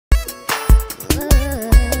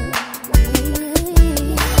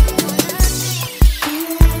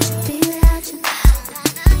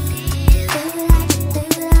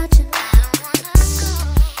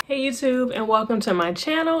YouTube and welcome to my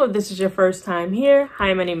channel. If this is your first time here,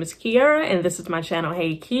 hi, my name is Kearia and this is my channel,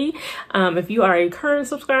 Hey Key. If you are a current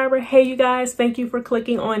subscriber, hey you guys, thank you for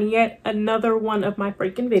clicking on yet another one of my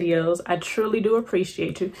freaking videos. I truly do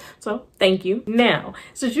appreciate you, so thank you. Now,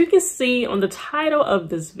 so as you can see on the title of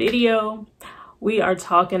this video, we are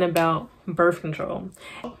talking about birth control.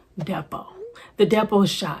 Depo. The Depo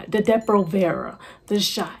Shot, the Depo Vera, the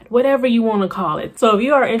shot, whatever you want to call it. So if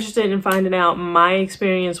you are interested in finding out my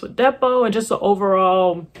experience with Depo and just the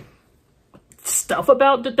overall stuff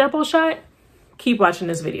about the Depo Shot, keep watching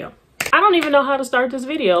this video. I don't even know how to start this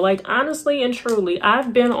video. Like, honestly and truly,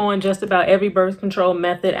 I've been on just about every birth control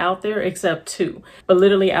method out there except two. But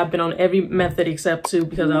literally, I've been on every method except two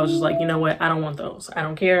because I was just like, you know what? I don't want those. I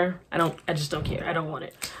don't care. I just don't care. I don't want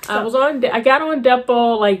it. So, I got on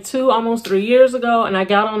Depo like almost 3 years ago, and I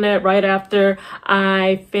got on that right after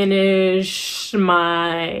I finished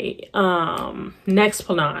my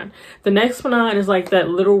Nexplanon. The Nexplanon is like that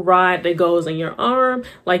little rod that goes in your arm.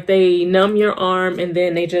 Like, they numb your arm and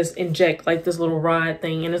then they just inject like this little rod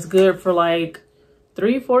thing, and it's good for like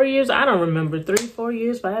 3-4 years. I don't remember, 3-4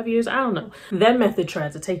 years, 5 years, I don't know. That method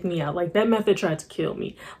tried to take me out. Like, that method tried to kill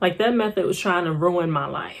me. Like, that method was trying to ruin my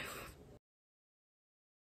life.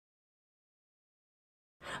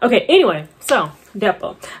 Okay, anyway, so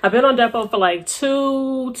Depo. I've been on Depo for like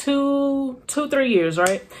 3 years,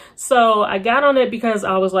 right? So I got on it because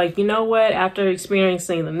I was like, you know what? After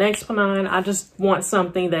experiencing the Nexplanon, I just want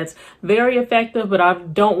something that's very effective, but I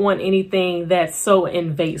don't want anything that's so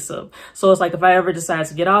invasive. So it's like, if I ever decide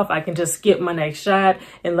to get off, I can just skip my next shot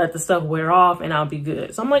and let the stuff wear off and I'll be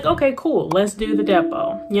good. So I'm like, okay, cool. Let's do the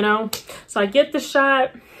Depo, you know? So I get the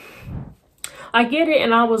shot, I get it,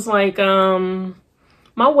 and I was like,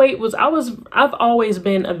 my weight was, I've always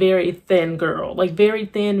been a very thin girl, like very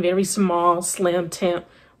thin, very small, slim, slim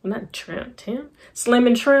and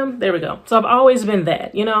trim. There we go. So I've always been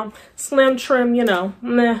that, you know, slim, trim, you know,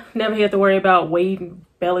 never had to worry about weight,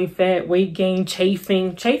 belly fat, weight gain,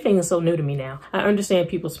 chafing. Chafing is so new to me now. I understand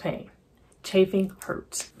people's pain. Chafing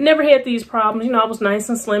hurts. Never had these problems. You know, I was nice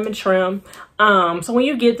and slim and trim. So when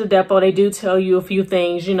you get the Depo, they do tell you a few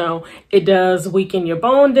things. You know, it does weaken your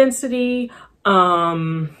bone density.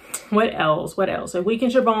 What else? It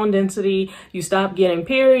weakens your bone density. You stop getting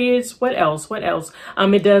periods. What else?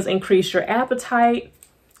 It does increase your appetite.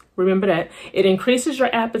 Remember that. It increases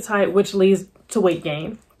your appetite, which leads to weight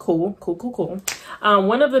gain. Cool.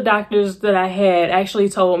 One of the doctors that I had actually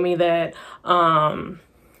told me that,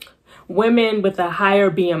 women with a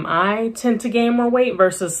higher BMI tend to gain more weight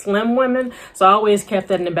versus slim women. So I always kept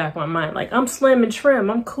that in the back of my mind. Like, I'm slim and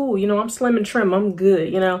trim. I'm cool. You know, I'm slim and trim. I'm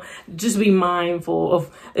good. You know, just be mindful of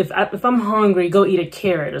if I'm hungry, go eat a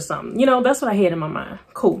carrot or something. You know, that's what I had in my mind.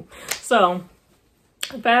 Cool. So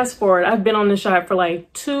fast forward, I've been on this shot for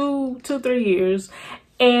like 3 years,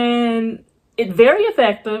 and it's very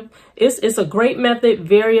effective. It's a great method,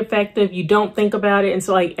 very effective. You don't think about it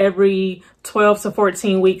until like every 12 to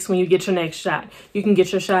 14 weeks when you get your next shot. You can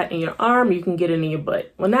get your shot in your arm, you can get it in your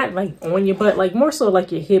butt. Well, not like on your butt, like more so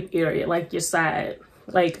like your hip area, like your side.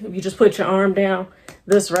 Like, if you just put your arm down,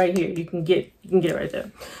 this right here, you can get it right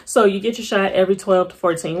there. So you get your shot every 12 to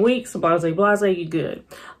 14 weeks, blase, you're good.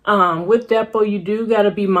 With Depo, you do got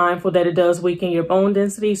to be mindful that it does weaken your bone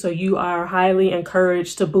density. So you are highly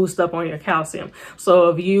encouraged to boost up on your calcium. So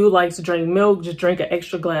if you like to drink milk, just drink an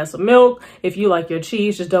extra glass of milk. If you like your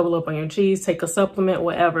cheese, just double up on your cheese, take a supplement,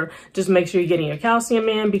 whatever. Just make sure you're getting your calcium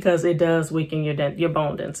in, because it does weaken your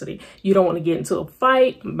bone density. You don't want to get into a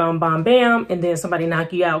fight, bam, bam, bam, and then somebody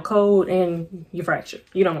knock you out cold and you fracture.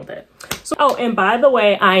 You don't want that. So, oh, and by the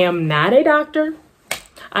way, I am not a doctor.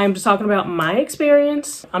 I'm just talking about my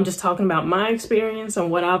experience. I'm just talking about my experience and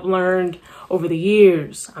what I've learned over the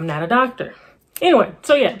years. I'm not a doctor. Anyway,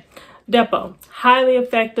 so yeah, Depo, highly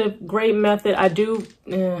effective, great method. I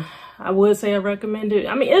would say I recommend it.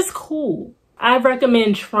 I mean, it's cool. I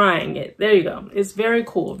recommend trying it. There you go. It's very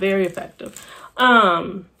cool, very effective.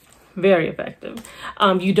 Very effective.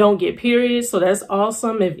 You don't get periods, so that's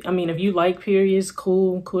awesome. If you like periods,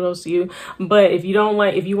 cool, kudos to you. But if you don't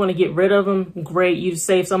like, if you want to get rid of them, great. You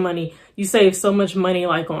save some money. You save so much money,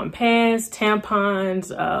 like on pads,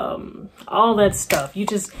 tampons, all that stuff. You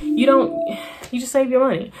just save your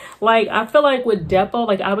money. Like, I feel like with Depo,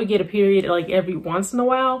 like, I would get a period like every once in a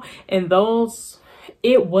while, and those,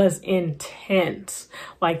 it was intense.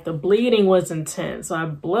 Like, the bleeding was intense.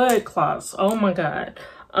 Blood clots. Oh my God.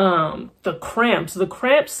 The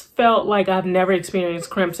cramps felt like I've never experienced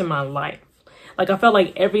cramps in my life. Like, I felt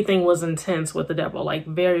like everything was intense with the Depo, like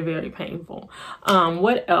very, very painful.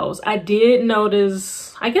 What else? I did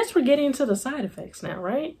notice, I guess we're getting into the side effects now,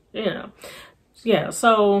 right? Yeah.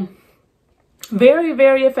 So Very,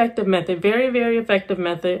 very effective method. Very, very effective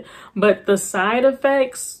method. But the side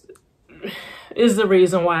effects is the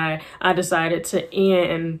reason why I decided to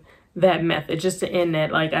end that method. Just to end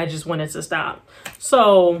that. Like, I just wanted to stop.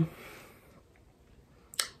 So,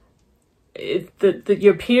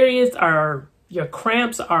 your periods are, your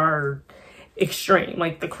cramps are extreme.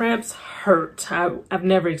 Like, the cramps hurt. I've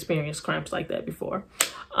never experienced cramps like that before.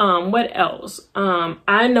 What else?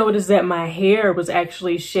 I noticed that my hair was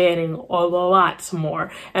actually shedding a lot more,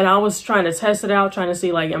 and I was trying to test it out, trying to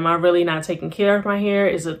see, like, am I really not taking care of my hair?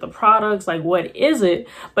 Is it the products? Like, what is it?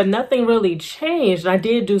 But nothing really changed. I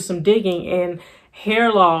did do some digging, and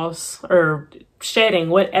hair loss or shedding,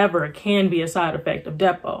 whatever, can be a side effect of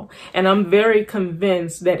Depo. And I'm very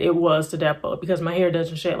convinced that it was the Depo, because my hair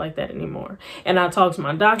doesn't shed like that anymore. And I talked to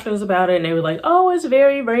my doctors about it, and they were like, oh, it's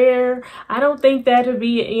very rare. I don't think that would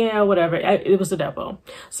be, yeah, whatever. It was the Depo.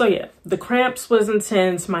 So yeah, the cramps was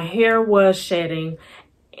intense. My hair was shedding.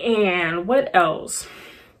 And what else?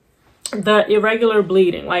 The irregular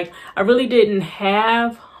bleeding. Like, I really didn't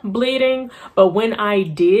have bleeding, but when I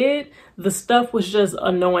did, the stuff was just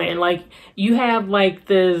annoying. Like, you have like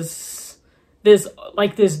this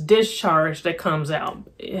discharge that comes out.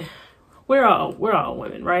 We're all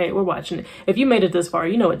women, right? We're watching it. If you made it this far,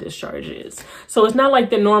 you know what discharge is. So it's not like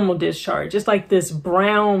the normal discharge. It's like this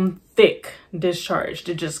brown, thick discharge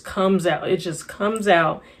that just comes out. It just comes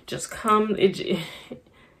out,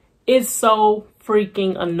 it's so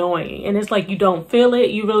freaking annoying. And it's like, you don't feel it,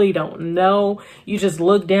 you really don't know, you just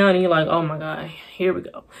look down and you're like, oh my god, here we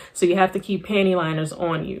go. So you have to keep panty liners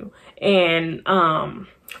on you. And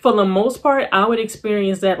for the most part, I would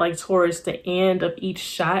experience that like towards the end of each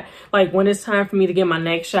shot. Like, when it's time for me to get my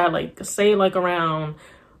next shot, like say like around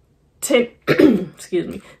 10 excuse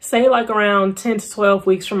me, say like around 10 to 12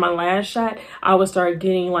 weeks from my last shot, I would start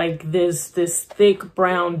getting like this thick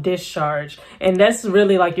brown discharge. And that's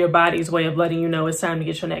really like your body's way of letting you know it's time to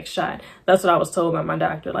get your next shot. That's what I was told by my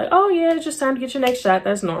doctor. Like, oh yeah, it's just time to get your next shot.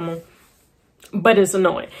 That's normal. But it's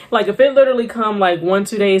annoying. Like, if it literally come like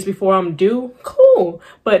 1-2 days before I'm due, cool.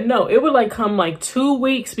 But no, it would like come like 2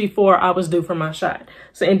 weeks before I was due for my shot.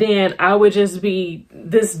 So, and then I would just be,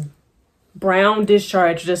 this brown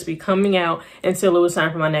discharge just be coming out until it was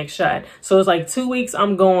time for my next shot. So it's like 2 weeks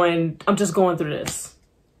I'm just going through this.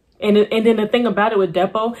 And then the thing about it with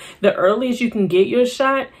Depo, the earliest you can get your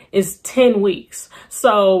shot is 10 weeks.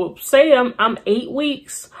 So say I'm 8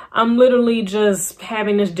 weeks, I'm literally just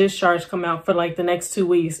having this discharge come out for like the next 2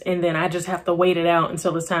 weeks, and then I just have to wait it out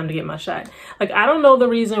until it's time to get my shot. Like, I don't know the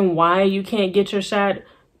reason why you can't get your shot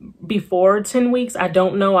before 10 weeks. I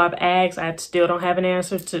don't know. I've asked. I still don't have an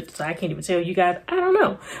answer so I can't even tell you guys. I don't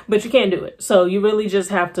know. But you can't do it. So you really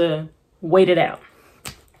just have to wait it out.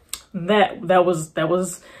 That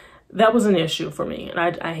was an issue for me, and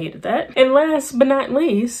I hated that. And last but not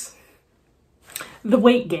least, the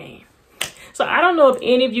weight gain. So I don't know if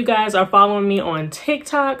any of you guys are following me on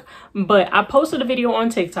TikTok, but I posted a video on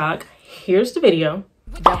TikTok. Here's the video.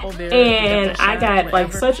 And I got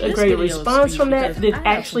like such a great response from that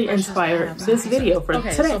actually inspired this video for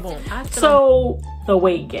today. So the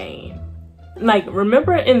weight gain. Like,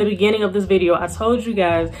 remember in the beginning of this video, I told you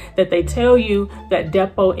guys that they tell you that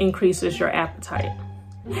Depo increases your appetite.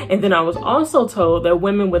 And then I was also told that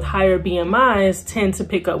women with higher BMIs tend to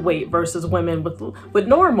pick up weight versus women with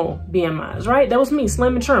normal BMIs, right? That was me,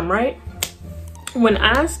 slim and trim, right? When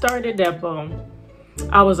I started Depo,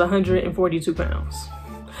 I was 142 pounds.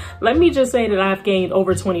 Let me just say that I've gained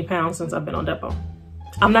over 20 pounds since I've been on Depo.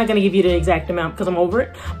 I'm not gonna give you the exact amount because I'm over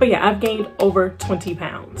it, but yeah, I've gained over 20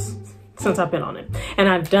 pounds since I've been on it. And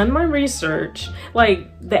I've done my research, like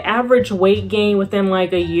the average weight gain within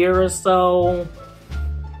like a year or so,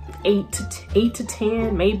 8 to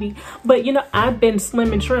 10 maybe. But you know, I've been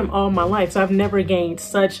slim and trim all my life, so I've never gained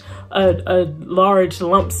such a large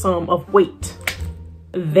lump sum of weight.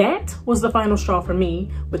 That was the final straw for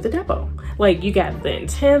me with the Depo. Like, you got the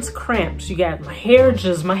intense cramps, you got my hair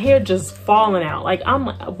just falling out. Like, I'm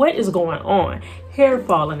like, what is going on? Hair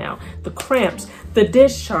falling out, the cramps, the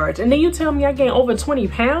discharge, and then you tell me I gained over 20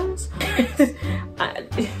 pounds?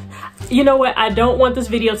 You know what? I don't want this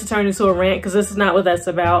video to turn into a rant because this is not what that's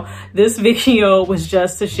about. This video was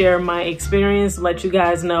just to share my experience, let you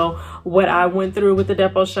guys know what I went through with the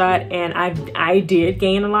Depo shot, and I did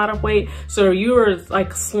gain a lot of weight. So if you were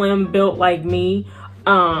like slim built like me,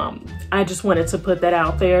 I just wanted to put that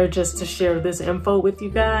out there just to share this info with you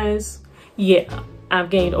guys. Yeah, I've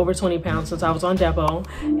gained over 20 pounds since I was on Depo,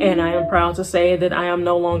 and I am proud to say that I am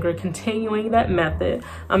no longer continuing that method.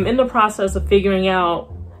 I'm in the process of figuring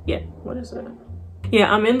out, yeah, what is it?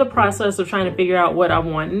 yeah, I'm in the process of trying to figure out what I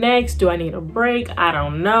want next. Do I need a break? I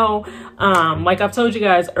don't know. Like I've told you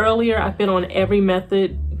guys earlier, I've been on every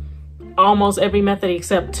method, almost every method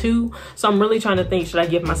except 2. So I'm really trying to think, should I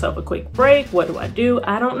give myself a quick break? What do I do?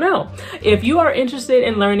 I don't know. If you are interested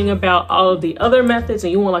in learning about all of the other methods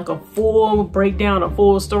and you want like a full breakdown, a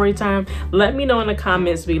full story time, let me know in the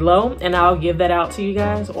comments below and I'll give that out to you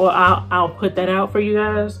guys, or I'll put that out for you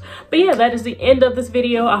guys. But yeah, that is the end of this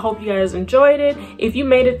video. I hope you guys enjoyed it. If you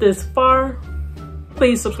made it this far,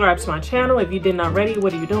 please subscribe to my channel. If you didn't already,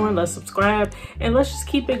 what are you doing? Let's subscribe and let's just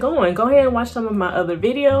keep it going. Go ahead and watch some of my other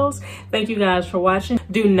videos. Thank you guys for watching.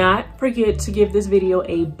 Do not forget to give this video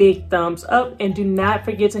a big thumbs up and do not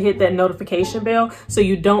forget to hit that notification bell so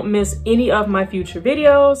you don't miss any of my future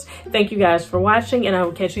videos. Thank you guys for watching and I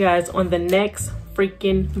will catch you guys on the next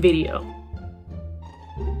freaking video.